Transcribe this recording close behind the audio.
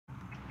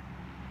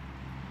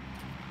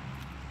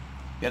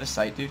You got a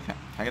sight, dude? Can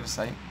I get a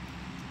sight?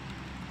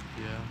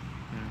 Yeah.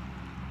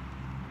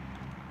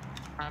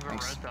 I have a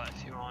Thanks. red dot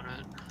if you want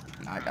it.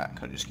 Nah, I got it.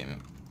 Cody just gave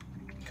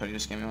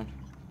me one.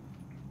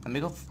 Let me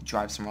go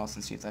drive somewhere else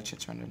and see if that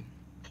shit's rendered.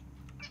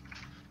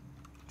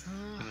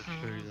 I'm gonna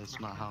show you that's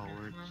not how it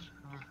works.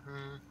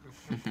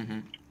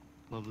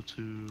 Level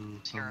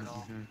 2 helmet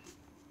in here.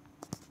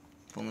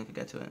 If only we could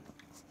get to it.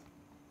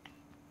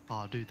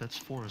 Oh, dude, that's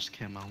forest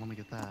camo. I wanna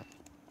get that.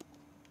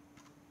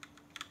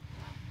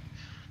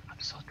 I'm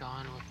so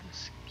done with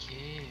this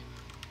game.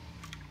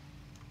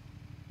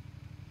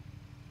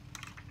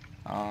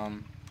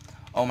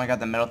 Oh my god,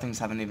 the metal things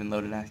haven't even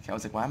loaded. I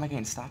was like, why am I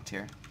getting stopped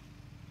here?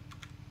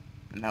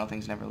 The metal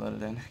things never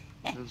loaded in.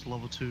 There's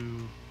level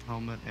 2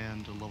 helmet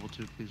and a level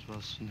 2 police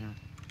vest in here.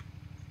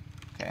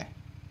 Okay.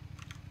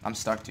 I'm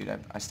stuck, dude. I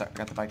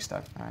got the bike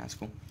stuck. Alright, that's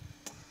cool.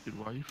 Dude,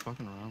 why are you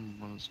fucking around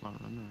when it's not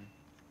rendering?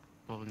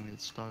 Probably gonna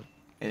get stuck.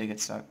 It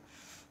gets stuck.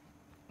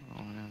 Oh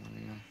yeah,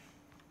 there you go.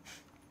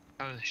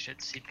 Oh shit,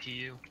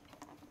 CPU.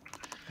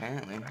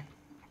 Apparently.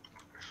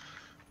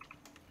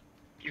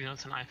 Even though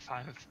it's an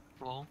i5,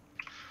 lol.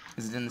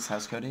 Is it in this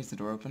house, Cody? Is the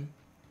door open?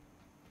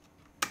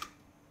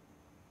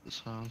 This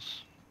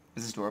house.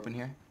 Is this door open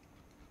here?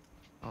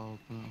 I'll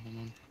open it, hold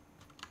on.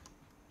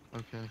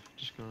 Okay,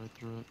 just go right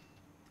through it.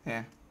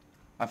 Yeah.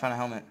 I found a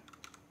helmet.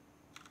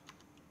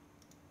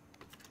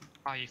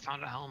 Oh, you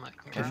found a helmet.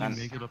 Okay, Can Congrats.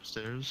 you make it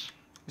upstairs?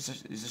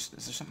 Is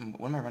there something?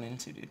 What am I running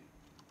into, dude?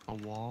 A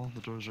wall?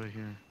 The door's right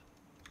here.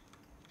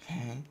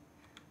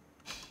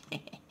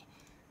 Okay.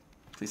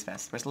 Please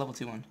fast. Where's the level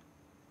 2 one?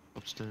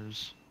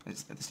 Upstairs.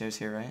 It's at the stairs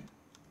here, right?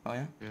 Oh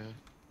yeah? Yeah.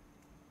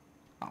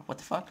 Oh, what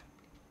the fuck?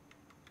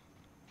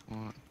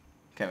 What?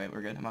 Okay, wait,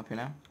 we're good. I'm up here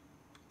now.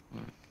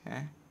 What?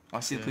 Okay. Oh, I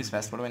see the Yeah, police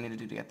vest. yeah. What do I need to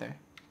do to get there?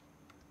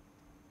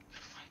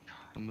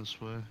 Come this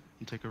way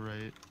and take a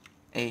right.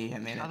 Hey, I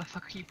made How it. the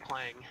fuck are you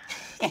playing?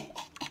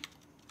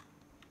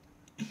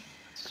 It's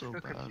so So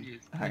bad.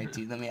 confused. Alright,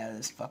 dude, let me out of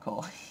this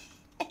fuckhole.